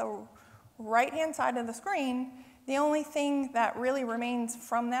look at the right-hand side of the screen, the only thing that really remains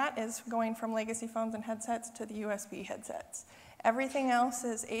from that is going from legacy phones and headsets to the USB headsets. Everything else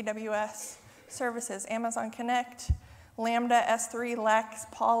is AWS services, Amazon Connect, Lambda, S3, Lex,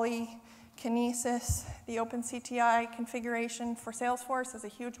 Poly, Kinesis. The OpenCTI configuration for Salesforce is a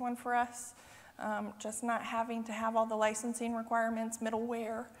huge one for us. Just not having to have all the licensing requirements,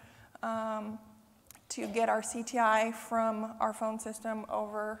 middleware, to get our CTI from our phone system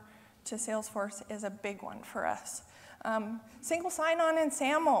over to Salesforce is a big one for us. Single sign-on in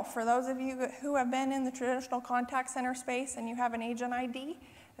SAML, for those of you who have been in the traditional contact center space and you have an agent ID,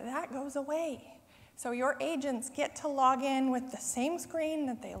 that goes away. So your agents get to log in with the same screen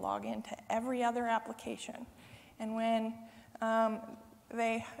that they log into every other application. And when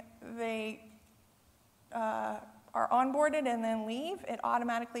they are onboarded and then leave, it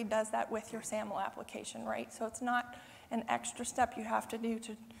automatically does that with your SAML application, right? So it's not an extra step you have to do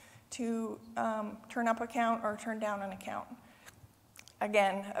to turn up account or turn down an account.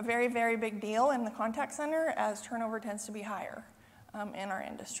 Again, a very, very big deal in the contact center as turnover tends to be higher in our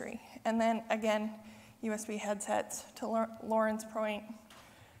industry. And then again, USB headsets, to Lauren's point,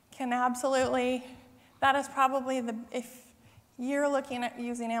 can absolutely, that is probably if you're looking at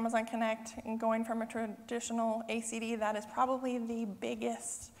using Amazon Connect and going from a traditional ACD, that is probably the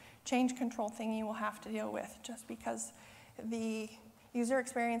biggest change control thing you will have to deal with, just because the user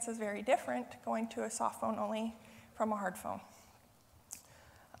experience is very different going to a soft phone only from a hard phone.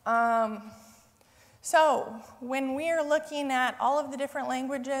 So when we are looking at all of the different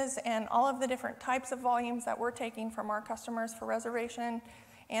languages and all of the different types of volumes that we're taking from our customers for reservation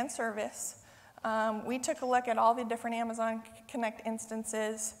and service, we took a look at all the different Amazon Connect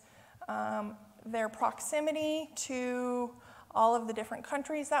instances, their proximity to all of the different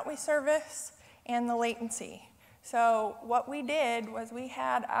countries that we service, and the latency. So what we did was we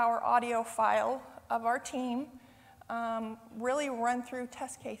had our audio file of our team really run through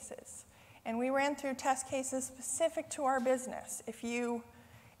test cases. And we ran through test cases specific to our business. If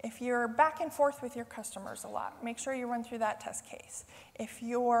you're back and forth with your customers a lot, make sure you run through that test case. If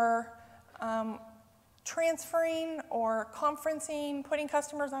you're transferring or conferencing, putting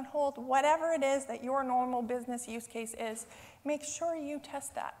customers on hold, whatever it is that your normal business use case is, make sure you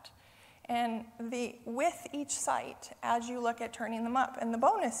test that. And with each site, as you look at turning them up. And the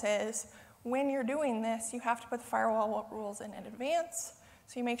bonus is, when you're doing this, you have to put the firewall rules in advance.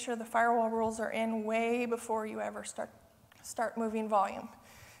 So you make sure the firewall rules are in way before you ever start moving volume.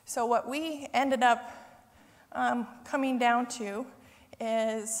 So what we ended up coming down to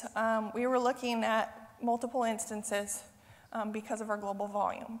is we were looking at multiple instances because of our global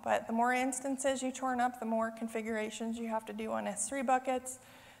volume. But the more instances you turn up, the more configurations you have to do on S3 buckets,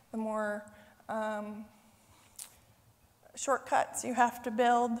 the more shortcuts you have to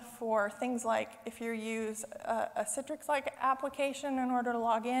build for things like if you use a Citrix-like application in order to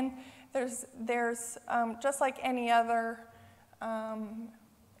log in, there's just like any other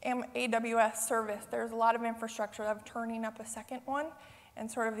AWS service, there's a lot of infrastructure of turning up a second one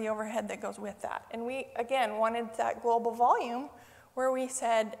and sort of the overhead that goes with that. And we, again, wanted that global volume where we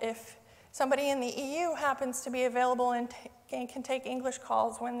said if somebody in the EU happens to be available and can take English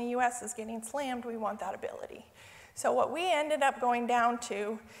calls when the US is getting slammed, we want that ability. So what we ended up going down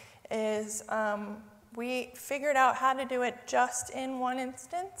to is we figured out how to do it just in one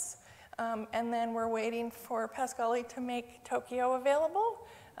instance, and then we're waiting for Pascali to make Tokyo available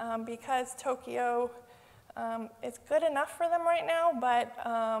because Tokyo is good enough for them right now, but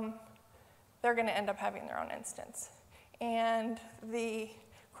they're going to end up having their own instance. And the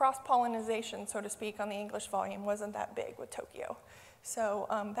cross-pollination, so to speak, on the English volume wasn't that big with Tokyo. So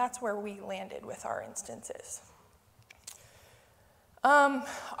that's where we landed with our instances.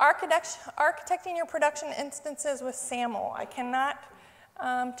 Architecting your production instances with SAML. I cannot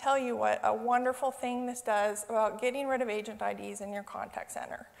tell you what a wonderful thing this does about getting rid of agent IDs in your contact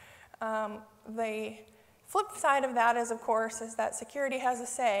center. The flip side of that is, of course, is that security has a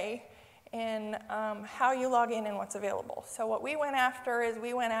say in how you log in and what's available. So what we went after is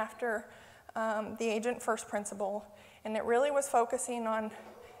we went after the agent first principle, and it really was focusing on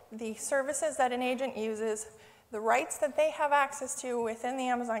the services that an agent uses, the rights that they have access to within the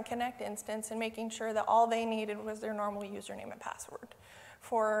Amazon Connect instance, and making sure that all they needed was their normal username and password.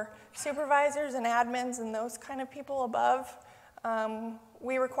 For supervisors and admins and those kind of people above,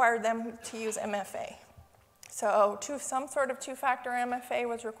 we required them to use MFA. So some sort of two-factor MFA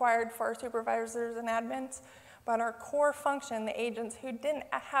was required for our supervisors and admins, but our core function, the agents who didn't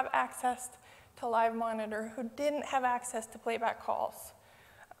have access to Live Monitor, who didn't have access to playback calls,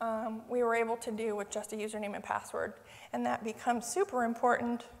 we were able to do with just a username and password. And that becomes super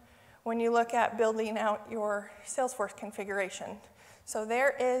important when you look at building out your Salesforce configuration. So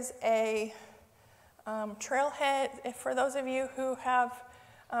there is a trailhead. For those of you who have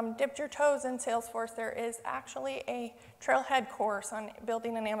dipped your toes in Salesforce, there is actually a trailhead course on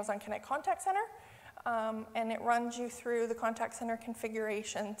building an Amazon Connect contact center, and it runs you through the contact center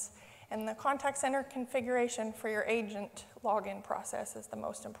configurations. And the contact center configuration for your agent login process is the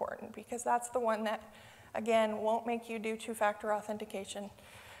most important, because that's the one that, again, won't make you do two-factor authentication,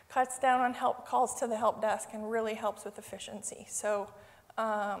 cuts down on help calls to the help desk, and really helps with efficiency. So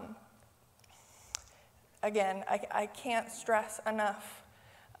again, I can't stress enough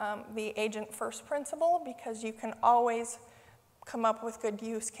the agent first principle, because you can always come up with good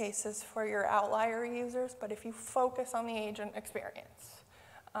use cases for your outlier users, but if you focus on the agent experience,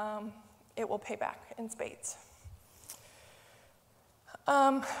 it will pay back in spades.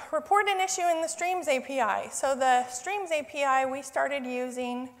 Report an issue in the Streams API. So the Streams API we started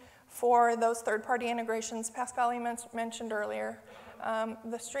using for those third-party integrations Pascal mentioned earlier.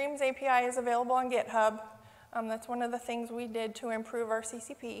 The Streams API is available on GitHub. That's one of the things we did to improve our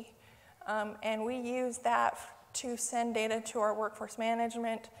CCP. And we use that to send data to our workforce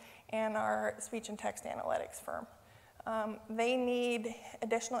management and our speech and text analytics firm. They need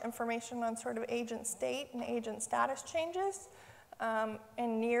additional information on sort of agent state and agent status changes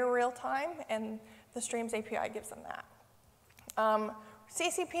in near real time, and the Streams API gives them that.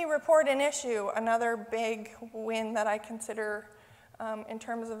 CCP report an issue, another big win that I consider in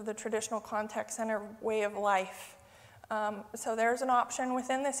terms of the traditional contact center way of life. So there's an option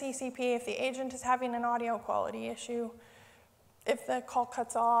within the CCP if the agent is having an audio quality issue, if the call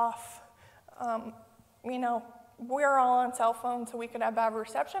cuts off, you know, we're all on cell phones, so we could have bad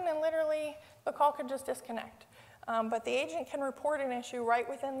reception, and literally the call could just disconnect. But the agent can report an issue right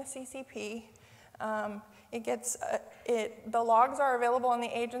within the CCP. The logs are available on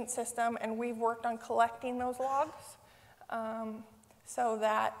the agent system, and we've worked on collecting those logs so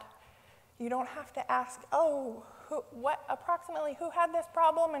that you don't have to ask, oh, approximately who had this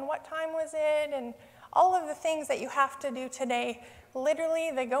problem and what time was it, and all of the things that you have to do today.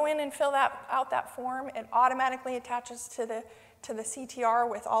 Literally, they go in and fill out that form. It automatically attaches to the CTR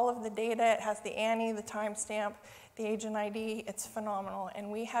with all of the data. It has the ANI, the timestamp, the agent ID. It's phenomenal. And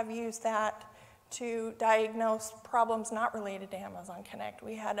we have used that to diagnose problems not related to Amazon Connect.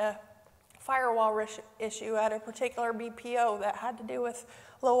 We had a firewall issue at a particular BPO that had to do with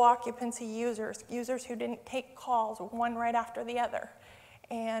low occupancy users who didn't take calls one right after the other.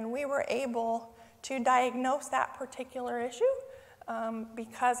 And we were able to diagnose that particular issue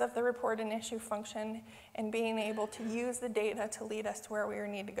because of the report an issue function and being able to use the data to lead us to where we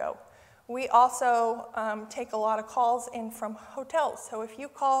need to go. We also take a lot of calls in from hotels. So if you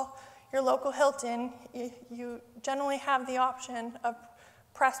call your local Hilton, you generally have the option of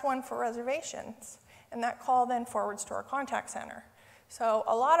press 1 for reservations, and that call then forwards to our contact center. So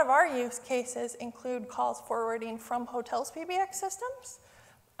a lot of our use cases include calls forwarding from hotels' PBX systems.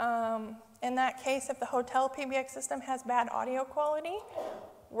 In that case, if the hotel PBX system has bad audio quality,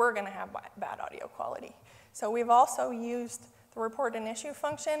 we're going to have bad audio quality. So we've also used the report an issue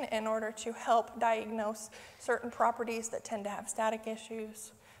function in order to help diagnose certain properties that tend to have static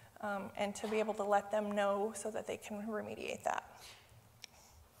issues and to be able to let them know so that they can remediate that.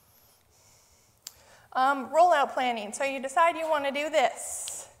 Rollout planning. So you decide you want to do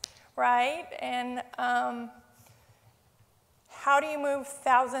this, right? And how do you move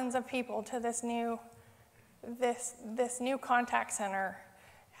thousands of people to this new contact center?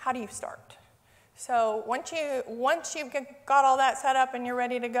 How do you start? So once you've got all that set up and you're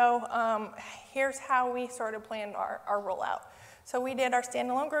ready to go, here's how we sort of planned our rollout. So we did our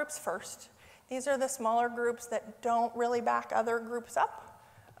standalone groups first. These are the smaller groups that don't really back other groups up,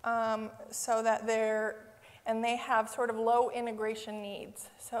 so that they have sort of low integration needs.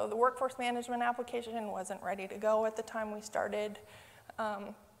 So the workforce management application wasn't ready to go at the time we started.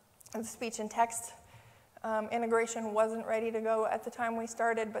 The speech and text integration wasn't ready to go at the time we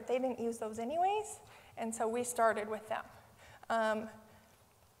started, but they didn't use those anyways, and so we started with them.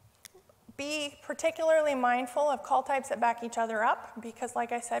 Be particularly mindful of call types that back each other up, because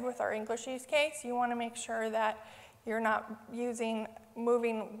like I said with our English use case, you want to make sure that you're not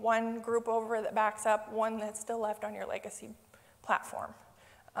moving one group over that backs up one that's still left on your legacy platform.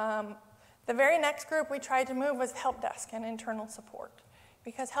 The very next group we tried to move was help desk and internal support,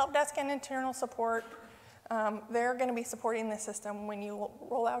 because help desk and internal support they're going to be supporting the system when you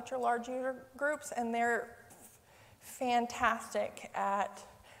roll out your large user groups, and they're fantastic at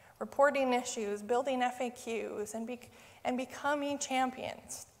reporting issues, building FAQs, and becoming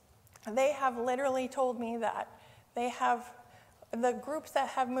champions. They have literally told me that they have, the groups that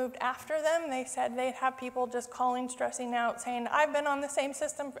have moved after them, they said they'd have people just calling, stressing out, saying, I've been on the same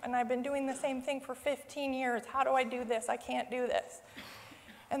system and I've been doing the same thing for 15 years. How do I do this? I can't do this.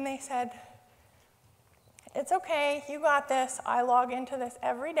 And they said, it's okay, you got this. I log into this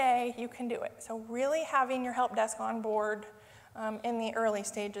every day, you can do it. So really having your help desk on board in the early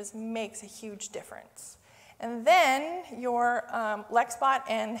stages makes a huge difference. And then your LexBot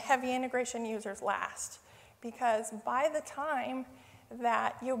and heavy integration users last, because by the time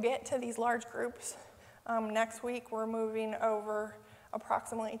that you'll get to these large groups, next week we're moving over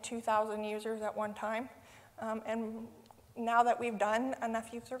approximately 2,000 users at one time. And now that we've done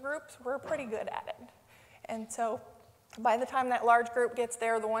enough user groups, we're pretty good at it. And so by the time that large group gets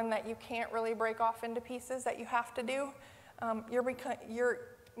there, the one that you can't really break off into pieces that you have to do, you're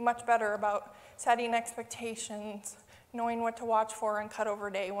much better about setting expectations, knowing what to watch for on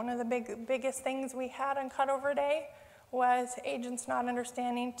cutover day. One of the biggest things we had on cutover day was agents not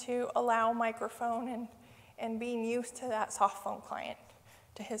understanding to allow microphone and being used to that soft phone client.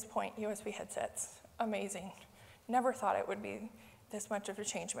 To his point, USB headsets, amazing. Never thought it would be this much of a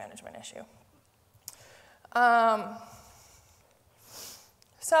change management issue.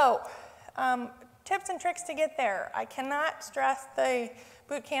 Tips and tricks to get there. I cannot stress the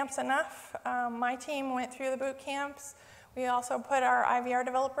boot camps enough. My team went through the boot camps. We also put our IVR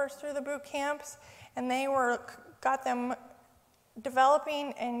developers through the boot camps, and they got them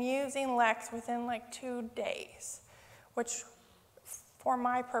developing and using Lex within like 2 days, which for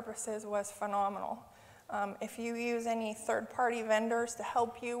my purposes was phenomenal. If you use any third-party vendors to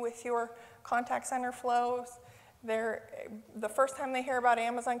help you with your contact center flows, the first time they hear about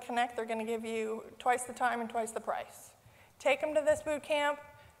Amazon Connect, they're going to give you twice the time and twice the price. Take them to this boot camp,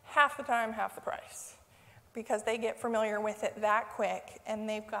 half the time, half the price, because they get familiar with it that quick, and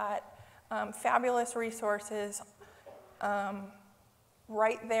they've got fabulous resources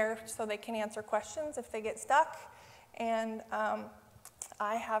right there so they can answer questions if they get stuck. And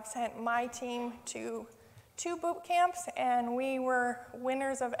I have sent my team to 2 boot camps, and we were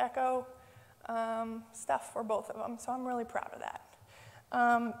winners of Echo stuff for both of them, so I'm really proud of that.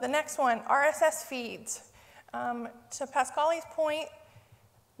 The next one, RSS feeds. To Pasquale's point,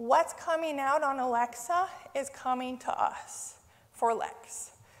 what's coming out on Alexa is coming to us for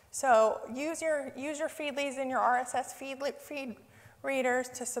Lex. So use your Feedlys and your RSS feed readers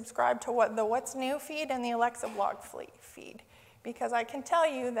to subscribe to the What's New feed and the Alexa blog feed, because I can tell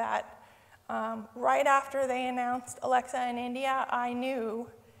you that right after they announced Alexa in India, I knew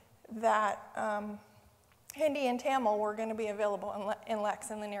that Hindi and Tamil were going to be available in Lex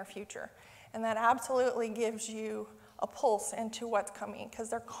in the near future. And that absolutely gives you a pulse into what's coming, because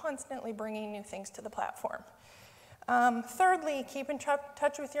they're constantly bringing new things to the platform. Thirdly, keep in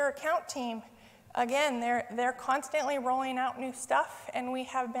touch with your account team. Again, they're constantly rolling out new stuff, and we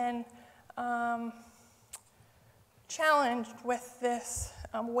have been challenged with this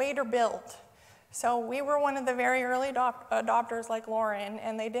wait or build. So we were one of the very early adopters like Lauren,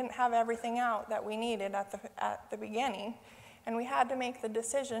 and they didn't have everything out that we needed at the beginning. And we had to make the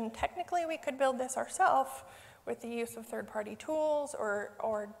decision, technically we could build this ourselves with the use of third-party tools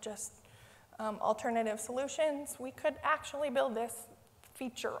or just alternative solutions. We could actually build this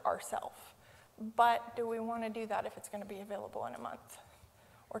feature ourselves. But do we want to do that if it's going to be available in a month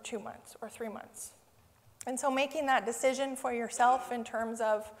or 2 months or 3 months? And so making that decision for yourself in terms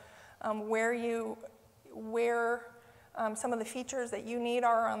of where some of the features that you need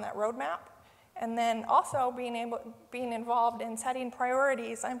are on that roadmap, and then also being involved in setting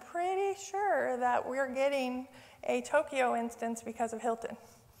priorities. I'm pretty sure that we're getting a Tokyo instance because of Hilton.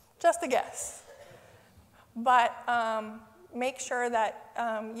 Just a guess. But make sure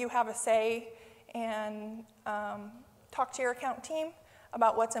that you have a say and talk to your account team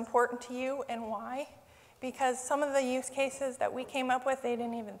about what's important to you and why. Because some of the use cases that we came up with, they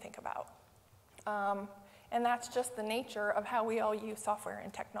didn't even think about. And that's just the nature of how we all use software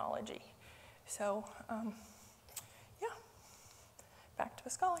and technology. So, yeah, back to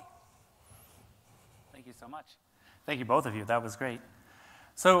Pasquale. Thank you so much. Thank you, both of you. That was great.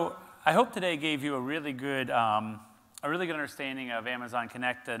 So I hope today gave you a really good understanding of Amazon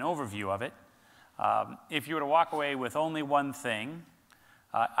Connect, an overview of it. If you were to walk away with only one thing,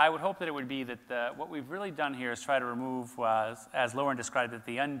 I would hope that it would be that what we've really done here is try to remove, as Lauren described it,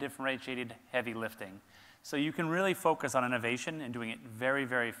 the undifferentiated heavy lifting. So you can really focus on innovation and doing it very,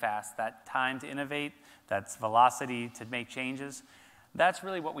 very fast. That time to innovate, that's velocity to make changes, that's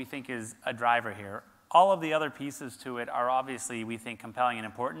really what we think is a driver here. All of the other pieces to it are obviously, we think, compelling and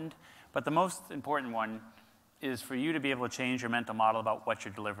important, but the most important one is for you to be able to change your mental model about what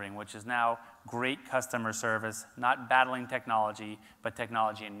you're delivering, which is now great customer service, not battling technology, but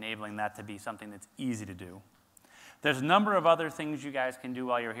technology enabling that to be something that's easy to do. There's a number of other things you guys can do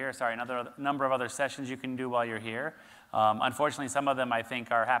while you're here. Sorry, another number of other sessions you can do while you're here. Unfortunately, some of them I think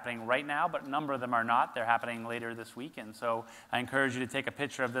are happening right now, but a number of them are not. They're happening later this week, and so I encourage you to take a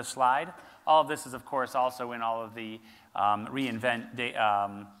picture of this slide. All of this is, of course, also in all of the reInvent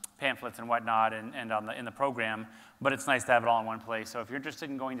pamphlets and whatnot and in the program, but it's nice to have it all in one place. So if you're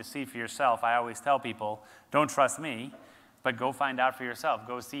interested in going to see for yourself, I always tell people, don't trust me, but go find out for yourself.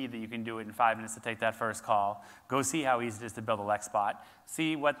 Go see that you can do it in 5 minutes to take that first call. Go see how easy it is to build a Lexbot.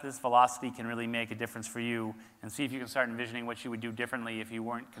 See what this velocity can really make a difference for you, and see if you can start envisioning what you would do differently if you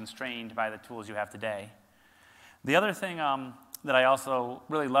weren't constrained by the tools you have today. The other thing that I also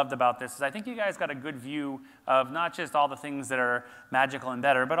really loved about this is I think you guys got a good view of not just all the things that are magical and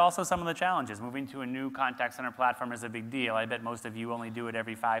better, but also some of the challenges. Moving to a new contact center platform is a big deal. I bet most of you only do it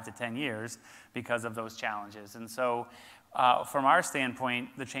every 5 to 10 years because of those challenges. And so from our standpoint,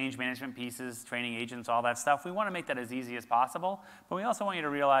 the change management pieces, training agents, all that stuff, we want to make that as easy as possible. But we also want you to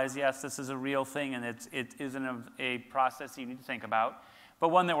realize, yes, this is a real thing, and it isn't a process you need to think about, but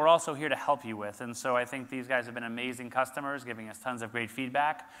one that we're also here to help you with. And so I think these guys have been amazing customers, giving us tons of great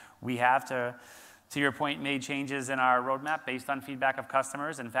feedback. We have, to your point, made changes in our roadmap based on feedback of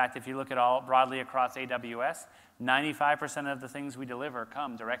customers. In fact, if you look at all broadly across AWS, 95% of the things we deliver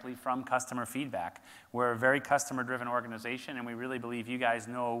come directly from customer feedback. We're a very customer-driven organization, and we really believe you guys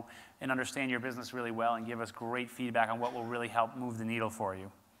know and understand your business really well and give us great feedback on what will really help move the needle for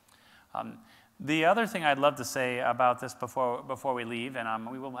you. The other thing I'd love to say about this before we leave,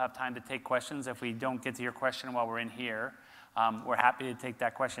 and we will have time to take questions if we don't get to your question while we're in here. We're happy to take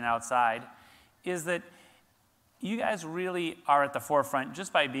that question outside, is that you guys really are at the forefront,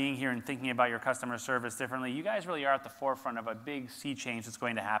 just by being here and thinking about your customer service differently, you guys really are at the forefront of a big sea change that's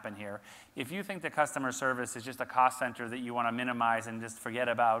going to happen here. If you think that customer service is just a cost center that you want to minimize and just forget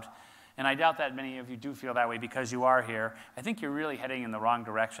about, and I doubt that many of you do feel that way because you are here, I think you're really heading in the wrong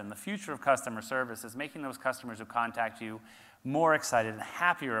direction. The future of customer service is making those customers who contact you more excited and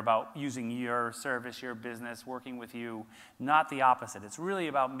happier about using your service, your business, working with you, not the opposite. It's really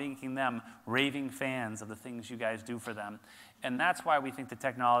about making them raving fans of the things you guys do for them. And that's why we think the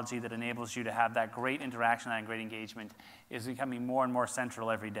technology that enables you to have that great interaction and great engagement is becoming more and more central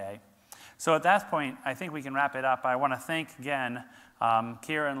every day. So at that point, I think we can wrap it up. I want to thank again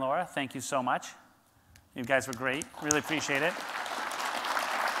Kira and Laura. Thank you so much. You guys were great. Really appreciate it.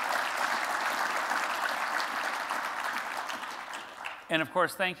 And of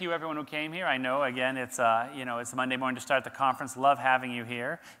course, thank you everyone who came here. I know, again, it's Monday morning to start the conference. Love having you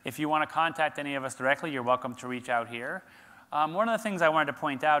here. If you want to contact any of us directly, you're welcome to reach out here. One of the things I wanted to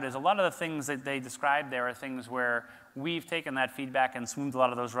point out is a lot of the things that they described there are things where we've taken that feedback and smoothed a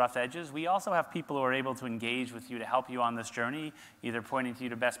lot of those rough edges. We also have people who are able to engage with you to help you on this journey, either pointing to you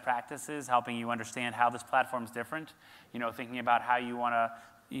to best practices, helping you understand how this platform is different, thinking about how you want to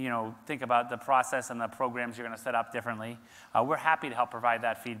think about the process and the programs you're going to set up differently. We're happy to help provide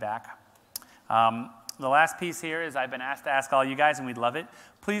that feedback. The last piece here is I've been asked to ask all you guys, and we'd love it.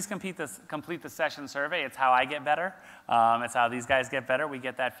 Please complete the session survey. It's how I get better. It's how these guys get better. We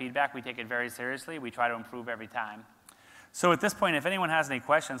get that feedback. We take it very seriously. We try to improve every time. So at this point, if anyone has any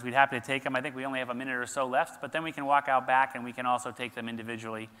questions, we'd happy to take them. I think we only have a minute or so left, but then we can walk out back, and we can also take them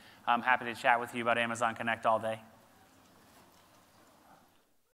individually. I'm happy to chat with you about Amazon Connect all day.